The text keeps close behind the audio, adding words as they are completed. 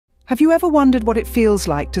Have you ever wondered what it feels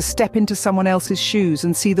like to step into someone else's shoes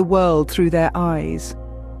and see the world through their eyes?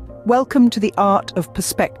 Welcome to the art of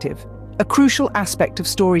perspective, a crucial aspect of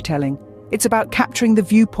storytelling. It's about capturing the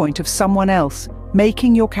viewpoint of someone else,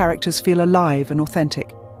 making your characters feel alive and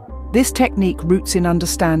authentic. This technique roots in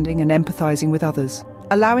understanding and empathizing with others,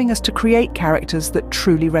 allowing us to create characters that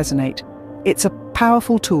truly resonate. It's a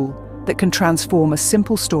powerful tool that can transform a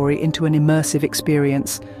simple story into an immersive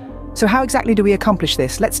experience. So how exactly do we accomplish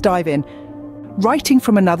this? Let's dive in. Writing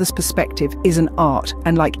from another's perspective is an art,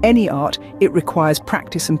 and like any art, it requires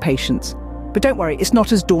practice and patience. But don't worry, it's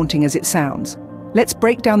not as daunting as it sounds. Let's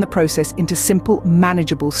break down the process into simple,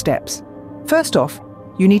 manageable steps. First off,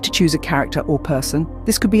 you need to choose a character or person.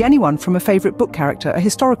 This could be anyone from a favorite book character, a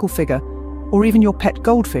historical figure, or even your pet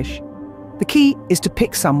goldfish. The key is to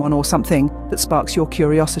pick someone or something that sparks your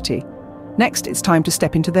curiosity. Next, it's time to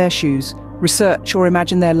step into their shoes, research or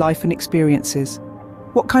imagine their life and experiences.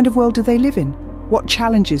 What kind of world do they live in? What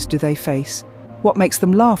challenges do they face? What makes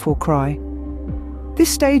them laugh or cry? This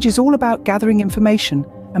stage is all about gathering information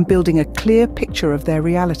and building a clear picture of their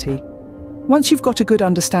reality. Once you've got a good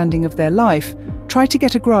understanding of their life, try to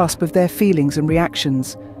get a grasp of their feelings and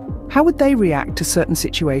reactions. How would they react to certain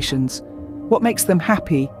situations? What makes them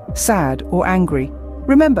happy, sad, or angry?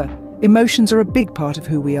 Remember, emotions are a big part of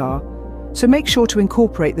who we are, so make sure to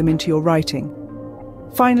incorporate them into your writing.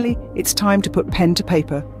 Finally, it's time to put pen to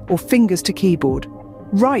paper or fingers to keyboard.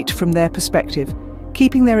 Write from their perspective,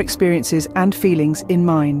 keeping their experiences and feelings in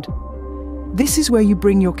mind. This is where you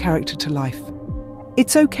bring your character to life.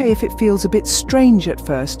 It's okay if it feels a bit strange at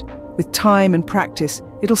first. With time and practice,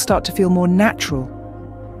 it'll start to feel more natural.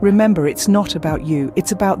 Remember, it's not about you,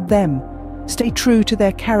 it's about them. Stay true to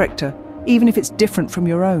their character, even if it's different from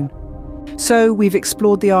your own. So, we've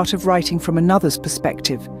explored the art of writing from another's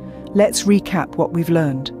perspective. Let's recap what we've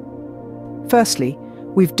learned. Firstly,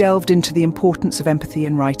 we've delved into the importance of empathy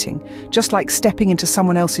in writing. Just like stepping into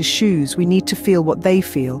someone else's shoes, we need to feel what they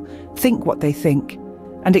feel, think what they think,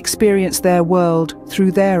 and experience their world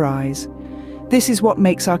through their eyes. This is what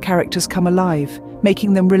makes our characters come alive,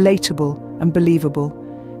 making them relatable and believable.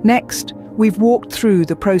 Next, we've walked through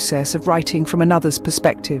the process of writing from another's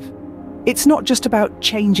perspective. It's not just about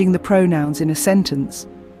changing the pronouns in a sentence.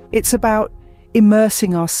 It's about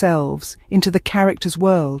immersing ourselves into the character's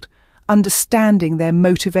world, understanding their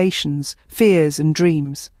motivations, fears, and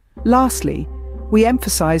dreams. Lastly, we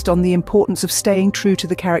emphasized on the importance of staying true to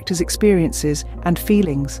the character's experiences and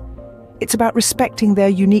feelings. It's about respecting their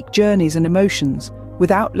unique journeys and emotions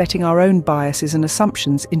without letting our own biases and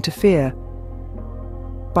assumptions interfere.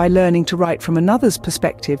 By learning to write from another's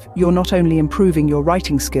perspective, you're not only improving your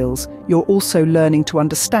writing skills, you're also learning to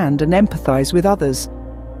understand and empathize with others.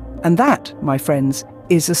 And that, my friends,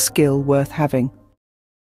 is a skill worth having.